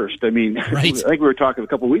very worst. I mean, right. I think we were talking a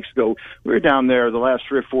couple of weeks ago. We were down there the last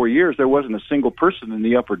 3 or 4 years. There wasn't a single person in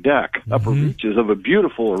the upper deck, upper reaches of a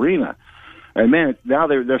beautiful arena. And man, now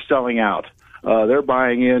they're selling out. They're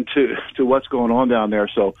buying into what's going on down there.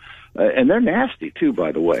 So. And they're nasty too,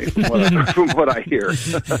 by the way, from what I hear.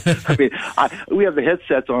 I mean, we have the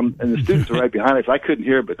headsets on, and the students are right behind us. I couldn't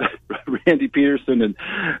hear, but Randy Peterson and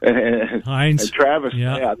Travis,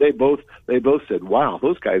 they both said, "Wow,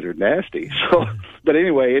 those guys are nasty." So, but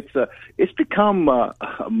anyway, it's become a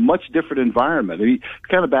much different environment. I mean,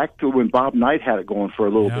 kind of back to when Bob Knight had it going for a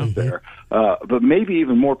little bit there, but maybe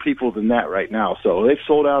even more people than that right now. So they've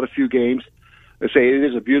sold out a few games. They say it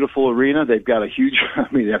is a beautiful arena. They've got a huge,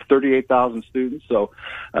 they have 38,000 students, so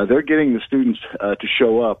they're getting the students to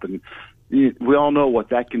show up, and we all know what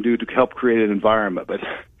that can do to help create an environment. But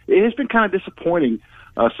it has been kind of disappointing,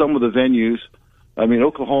 some of the venues. I mean,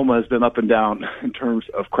 Oklahoma has been up and down in terms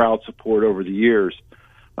of crowd support over the years,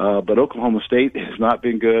 but Oklahoma State has not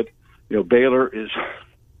been good. Baylor is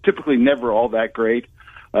typically never all that great.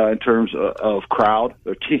 In terms of crowd,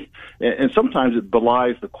 and sometimes it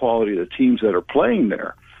belies the quality of the teams that are playing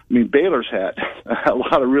there. I mean, Baylor's had a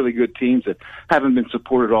lot of really good teams that haven't been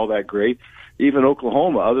supported all that great. Even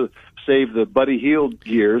Oklahoma, save the Buddy Hield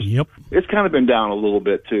years, it's kind of been down a little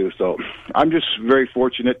bit too. So I'm just very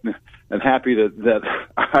fortunate and happy that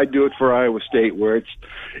I do it for Iowa State, where it's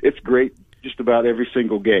great. Just about every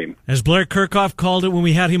single game. As Blair Kirchhoff called it when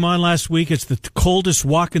we had him on last week, it's the coldest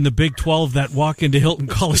walk in the Big 12, that walk into Hilton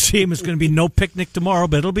Coliseum. It's going to be no picnic tomorrow,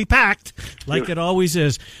 but it'll be packed like it always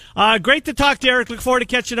is. Great to talk to Eric. Look forward to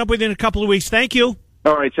catching up with you in a couple of weeks. Thank you.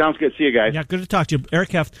 All right, sounds good. See you guys. Yeah, good to talk to you.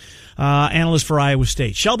 Eric Heft, analyst for Iowa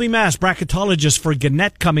State. Shelby Mass, bracketologist for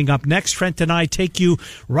Gannett, coming up next. Trent and I take you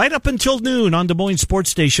right up until noon on Des Moines Sports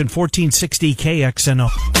Station, 1460 KXNO.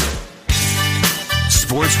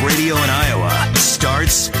 Sports radio in Iowa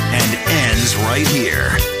starts and ends right here.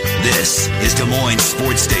 This is Des Moines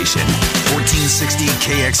Sports Station, 1460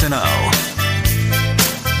 KXNO.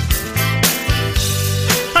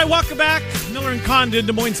 All right, welcome back. Miller and Condon,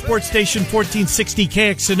 Des Moines Sports Station, 1460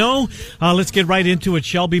 KXNO. Let's get right into it.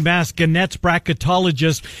 Shelby Mass, Gannett's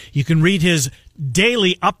bracketologist. You can read his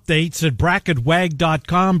daily updates at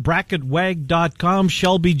bracketwag.com. Bracketwag.com.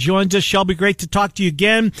 Shelby joins us. Shelby, great to talk to you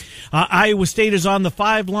again. Iowa State is on the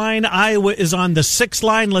 5 line. Iowa is on the 6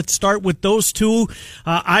 line. Let's start with those two.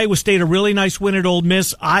 Iowa State, a really nice win at Ole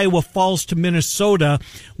Miss. Iowa falls to Minnesota.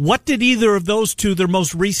 What did either of those two, their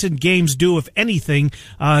most recent games, do, if anything,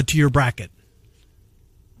 to your bracket?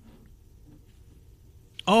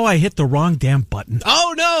 Oh, I hit the wrong damn button.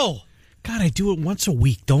 Oh, no. God, I do it once a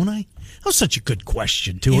week, don't I? That was such a good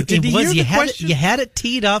question, too. It was. You had it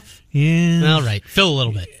teed up. Yeah. All right. Fill a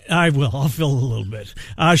little bit. I will. I'll fill a little bit.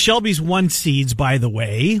 Shelby's 1 seeds, by the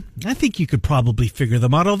way. I think you could probably figure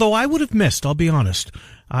them out, although I would have missed, I'll be honest.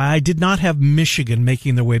 I did not have Michigan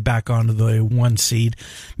making their way back onto the 1 seed.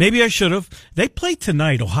 Maybe I should have. They play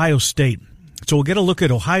tonight, Ohio State. So we'll get a look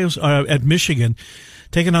at at Michigan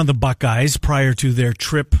taking on the Buckeyes prior to their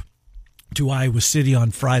trip to Iowa City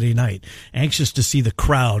on Friday night. Anxious to see the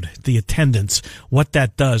crowd, the attendance, what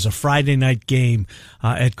that does. A Friday night game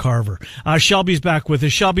at Carver. Shelby's back with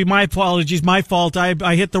us. Shelby, my apologies, my fault.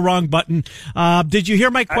 I hit the wrong button. Did you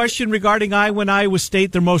hear my question regarding Iowa and Iowa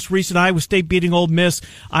State, their most recent? Iowa State beating Ole Miss,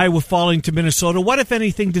 Iowa falling to Minnesota. What, if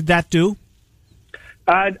anything, did that do?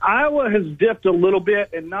 Iowa has dipped a little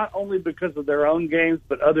bit, and not only because of their own games,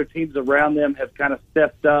 but other teams around them have kind of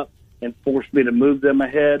stepped up and forced me to move them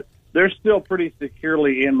ahead. They're still pretty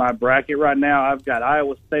securely in my bracket right now. I've got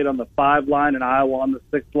Iowa State on the 5 line and Iowa on the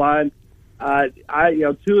 6 line. 2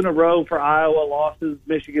 in a row for Iowa losses,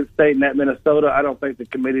 Michigan State and at Minnesota. I don't think the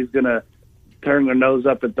committee's going to turn their nose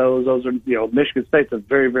up at those. Those are, Michigan State's a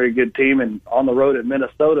very, very good team, and on the road at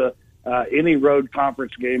Minnesota, any road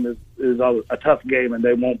conference game is a tough game, and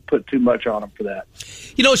they won't put too much on them for that.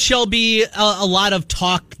 Shelby, a lot of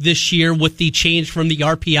talk this year with the change from the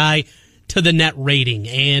RPI to the net rating.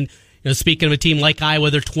 And, speaking of a team like Iowa,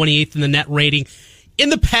 they're 28th in the net rating. In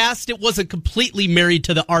the past, it wasn't completely married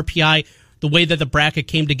to the RPI, the way that the bracket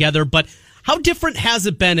came together. But how different has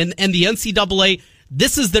it been? And the NCAA,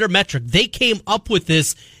 this is their metric. They came up with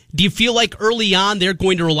this. Do you feel like early on they're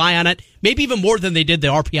going to rely on it, maybe even more than they did the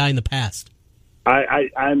RPI in the past?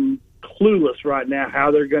 I'm clueless right now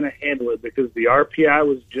how they're going to handle it, because the RPI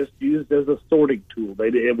was just used as a sorting tool.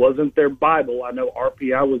 It wasn't their Bible. I know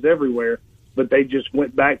RPI was everywhere, but they just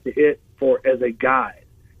went back to it as a guide.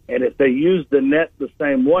 And if they use the net the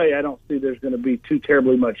same way, I don't see there's going to be too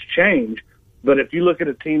terribly much change. But if you look at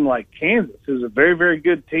a team like Kansas, who's a very, very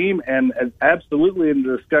good team and is absolutely in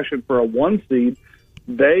the discussion for a 1 seed,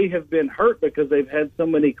 they have been hurt because they've had so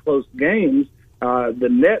many close games. The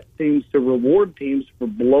net seems to reward teams for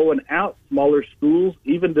blowing out smaller schools,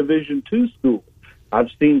 even Division II schools. I've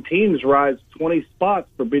seen teams rise 20 spots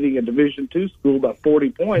for beating a Division II school by 40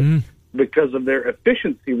 points because of their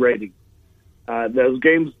efficiency rating. Those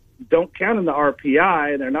games don't count in the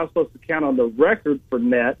RPI, and they're not supposed to count on the record for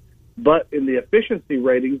net, but in the efficiency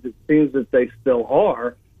ratings, it seems that they still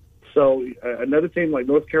are. So another team like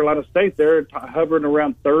North Carolina State, they're hovering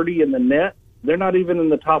around 30 in the net. They're not even in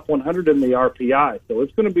the top 100 in the RPI. So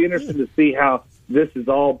it's going to be interesting to see how this is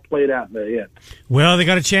all played out in the end. Well, they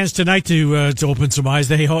got a chance tonight to open some eyes.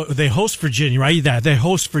 They host Virginia, right? They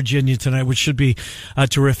host Virginia tonight, which should be a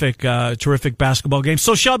terrific basketball game.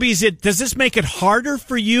 So, Shelby, does this make it harder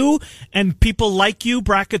for you and people like you,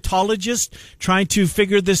 bracketologists, trying to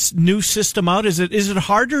figure this new system out? Is it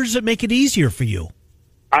harder, or does it make it easier for you?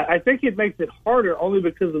 I think it makes it harder only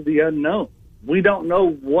because of the unknown. We don't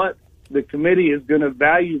know what the committee is going to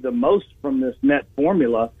value the most from this net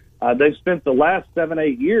formula. They've spent the last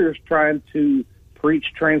 7-8 years trying to preach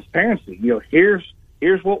transparency.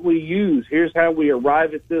 Here's what we use. Here's how we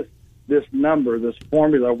arrive at this number, this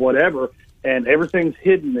formula, whatever, and everything's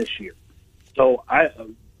hidden this year. So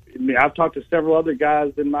I've talked to several other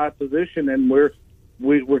guys in my position, and we're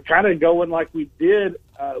kind of going like we did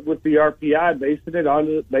with the RPI, basing it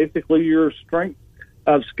on basically your strength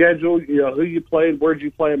of schedule, who you played, where'd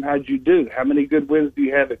you play them, how'd you do, how many good wins do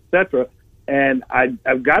you have, etc. And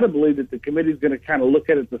I've got to believe that the committee's going to kind of look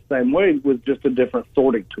at it the same way with just a different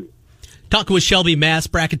sorting tool. Talking with Shelby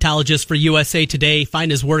Mast, bracketologist for USA Today.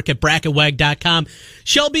 Find his work at bracketwag.com.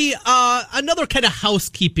 Shelby, another kind of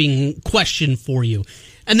housekeeping question for you,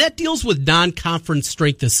 and that deals with non-conference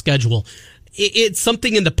strength of schedule. It's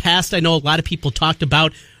something in the past I know a lot of people talked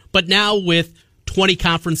about, but now with 20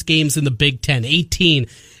 conference games in the Big Ten, 18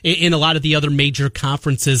 in a lot of the other major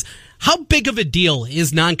conferences, how big of a deal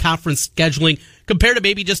is non-conference scheduling compared to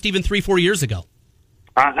maybe just even 3-4 years ago?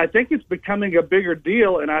 I think it's becoming a bigger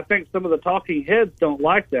deal, and I think some of the talking heads don't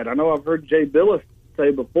like that. I know I've heard Jay Billis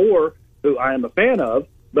say before, who I am a fan of,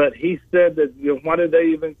 but he said that why do they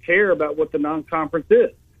even care about what the non-conference is?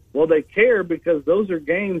 Well, they care because those are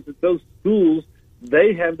games that those schools,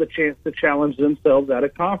 they have the chance to challenge themselves at a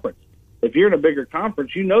conference. If you're in a bigger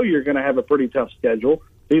conference, you know you're going to have a pretty tough schedule,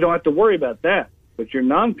 so you don't have to worry about that. But your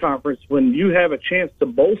non-conference, when you have a chance to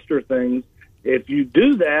bolster things, if you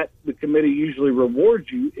do that, the committee usually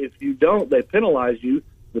rewards you. If you don't, they penalize you.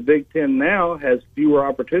 The Big Ten now has fewer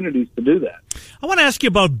opportunities to do that. I want to ask you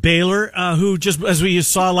about Baylor, who just, as we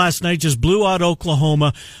saw last night, just blew out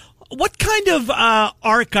Oklahoma. What kind of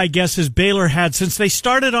arc, I guess, has Baylor had since they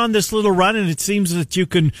started on this little run? And it seems that you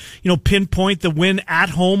can, pinpoint the win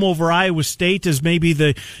at home over Iowa State as maybe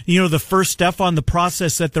the first step on the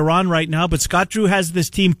process that they're on right now. But Scott Drew has this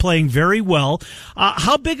team playing very well.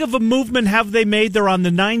 How big of a movement have they made? They're on the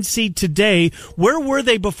 9 seed today. Where were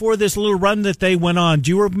they before this little run that they went on?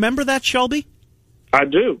 Do you remember that, Shelby? I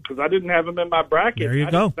do, because I didn't have them in my bracket. There you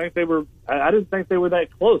go. I didn't think they were that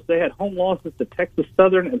close. They had home losses to Texas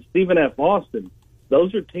Southern and Stephen F. Austin.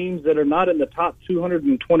 Those are teams that are not in the top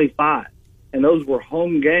 225, and those were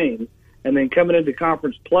home games. And then coming into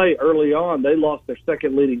conference play early on, they lost their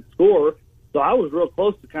second leading scorer. So I was real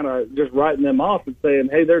close to kind of just writing them off and saying,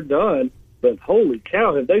 hey, they're done. But holy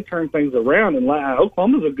cow, have they turned things around? And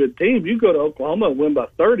Oklahoma's a good team. You go to Oklahoma and win by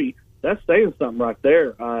 30, that's saying something right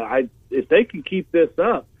there. If they can keep this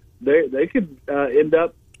up, they could end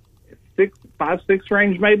up 5-6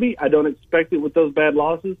 range maybe. I don't expect it with those bad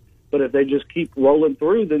losses, but if they just keep rolling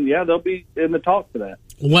through, then yeah, they'll be in the talk for that.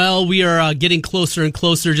 Well, we are getting closer and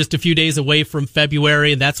closer, just a few days away from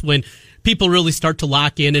February, and that's when people really start to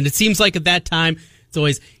lock in. And it seems like at that time, it's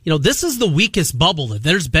always, this is the weakest bubble that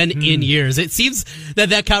there's been in years. It seems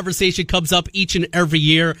that conversation comes up each and every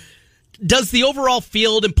year. Does the overall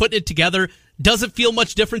field and putting it together, does it feel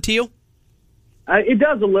much different to you? It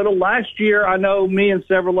does a little. Last year, I know me and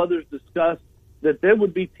several others discussed that there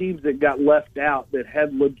would be teams that got left out that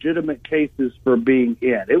had legitimate cases for being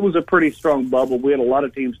in. It was a pretty strong bubble. We had a lot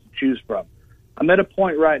of teams to choose from. I'm at a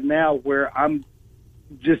point right now where I'm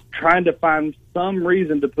just trying to find some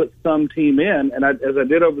reason to put some team in. And as I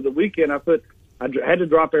did over the weekend, I had to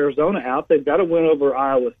drop Arizona out. They've got to win over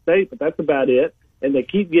Iowa State, but that's about it. And they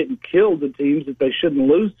keep getting killed to teams that they shouldn't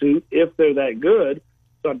lose to if they're that good.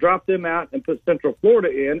 So I dropped them out and put Central Florida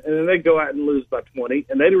in, and then they go out and lose by 20,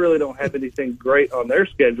 and they really don't have anything great on their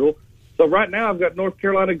schedule. So right now I've got North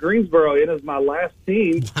Carolina Greensboro in as my last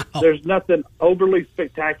team. Wow. There's nothing overly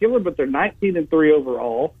spectacular, but they're 19-3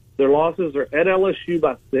 overall. Their losses are at LSU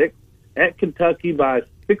by 6, at Kentucky by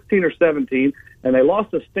 16 or 17, and they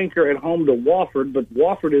lost a stinker at home to Wofford, but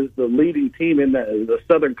Wofford is the leading team in the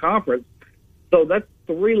Southern Conference. So that's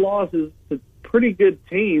 3 losses to pretty good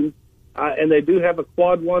teams, and they do have a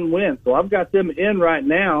quad 1 win. So I've got them in right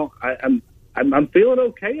now. I'm feeling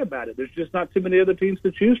okay about it. There's just not too many other teams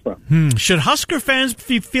to choose from. Should Husker fans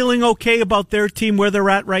be feeling okay about their team where they're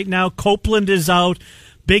at right now? Copeland is out.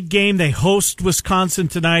 Big game. They host Wisconsin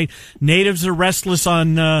tonight. Natives are restless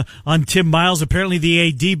on Tim Miles. Apparently, the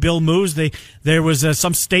AD, Bill Moos, there was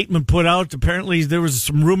some statement put out. Apparently, there was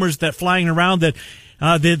some rumors that flying around that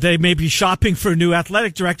they may be shopping for a new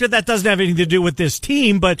athletic director. That doesn't have anything to do with this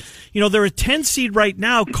team, but they're a 10 seed right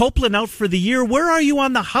now. Copeland out for the year. Where are you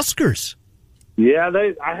on the Huskers? Yeah,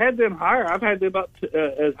 I had them higher. I've had them up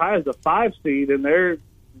as high as a 5 seed, and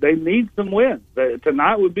they need some wins.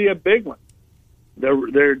 Tonight would be a big one. I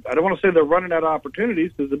don't want to say they're running out of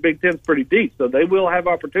opportunities because the Big Ten's pretty deep, so they will have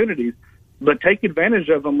opportunities, but take advantage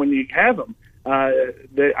of them when you have them. I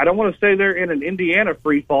don't want to say they're in an Indiana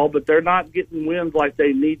free fall, but they're not getting wins like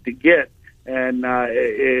they need to get. And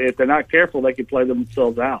if they're not careful, they could play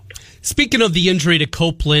themselves out. Speaking of the injury to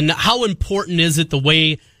Copeland, how important is it the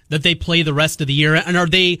way that they play the rest of the year? And are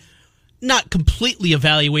they not completely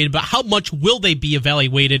evaluated, but how much will they be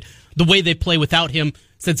evaluated the way they play without him,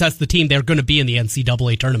 since that's the team they're going to be in the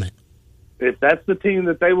NCAA tournament? If that's the team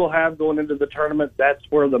that they will have going into the tournament, that's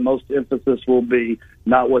where the most emphasis will be,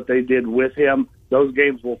 not what they did with him. Those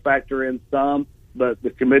games will factor in some, but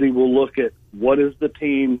the committee will look at what is the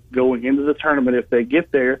team going into the tournament if they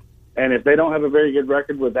get there, and if they don't have a very good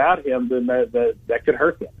record without him, then that could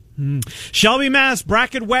hurt them. Shelby Mast,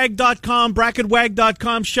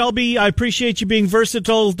 bracketwag.com. Shelby, I appreciate you being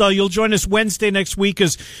versatile. You'll join us Wednesday next week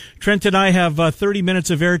as Trent and I have 30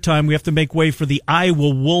 minutes of airtime. We have to make way for the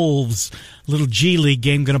Iowa Wolves little G League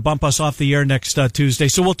game, going to bump us off the air next Tuesday.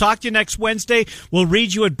 So we'll talk to you next Wednesday. We'll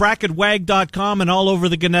read you at bracketwag.com and all over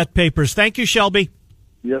the Gannett papers. Thank you, Shelby.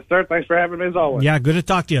 Yes, sir. Thanks for having me as always. Yeah, good to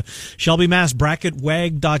talk to you. Shelby Mast,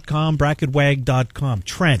 bracketwag.com.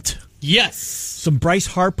 Trent. Yes. Some Bryce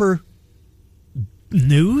Harper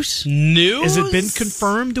news? News? Has it been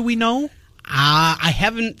confirmed? Do we know? I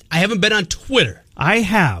haven't been on Twitter. I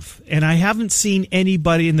have, and I haven't seen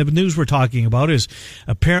anybody in the news we're talking about. Is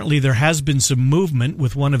apparently there has been some movement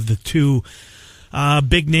with one of the two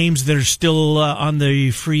big names that are still on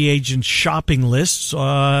the free agent shopping lists.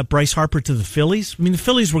 Bryce Harper to the Phillies. I mean, the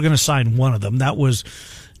Phillies were going to sign one of them.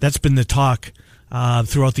 That's been the talk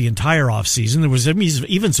throughout the entire offseason. There was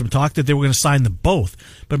even some talk that they were going to sign them both.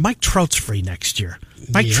 But Mike Trout's free next year.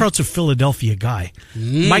 Mike Trout's a Philadelphia guy.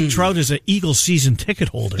 Mike Trout is an Eagles season ticket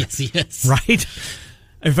holder. Yes, he is. Right?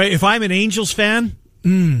 If I'm an Angels fan,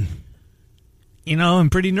 I'm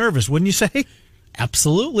pretty nervous, wouldn't you say?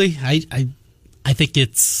 Absolutely. I think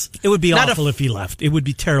it would be awful if he left. It would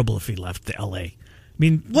be terrible if he left to L.A. I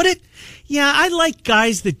mean, would it? Yeah, I like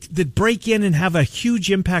guys that break in and have a huge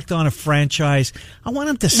impact on a franchise. I want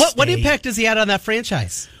him to stay. What impact has he had on that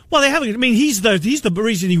franchise? Well, they haven't. I mean, he's the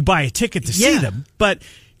reason you buy a ticket to see them. But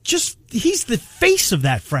he's the face of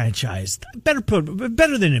that franchise. Better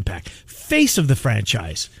than impact. Face of the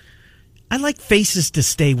franchise. I like faces to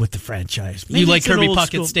stay with the franchise. Maybe you like Kirby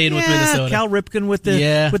Puckett staying with Minnesota. Cal Ripken with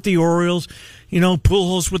the Orioles.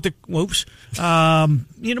 Pujols with the whoops.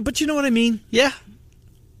 But you know what I mean? Yeah.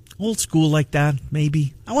 Old school like that,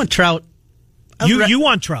 maybe. I want Trout. You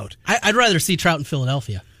want Trout? I'd rather see Trout in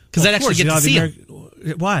Philadelphia because I'd actually get to see him.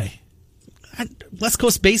 Why? West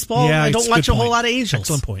Coast baseball. Yeah, I don't watch a whole lot of Angels.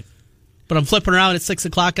 Excellent point. But I'm flipping around at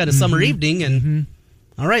 6:00 on a summer evening, and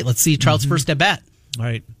all right, let's see Trout's first at bat. All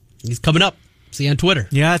right, he's coming up. See you on Twitter.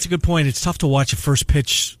 Yeah, that's a good point. It's tough to watch a first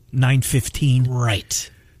pitch 9:15. Right.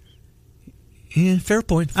 Yeah, fair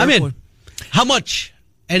point. I'm in. How much?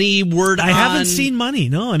 Any word? I haven't seen money.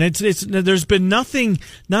 No, and it's there's been nothing.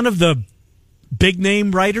 None of the big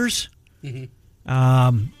name writers.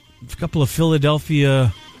 A couple of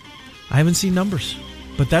Philadelphia. I haven't seen numbers,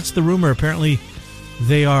 but that's the rumor. Apparently,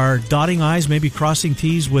 they are dotting I's, maybe crossing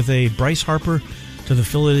T's with a Bryce Harper to the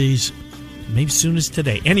Phillies, maybe as soon as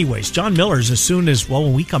today. Anyways, John Miller's as soon as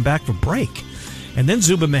when we come back from break, and then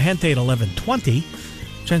Zuba Mahente at 11:20.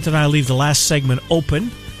 Trent and I leave the last segment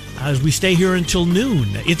open as we stay here until noon.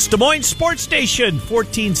 It's Des Moines Sports Station,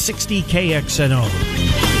 1460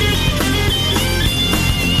 KXNO.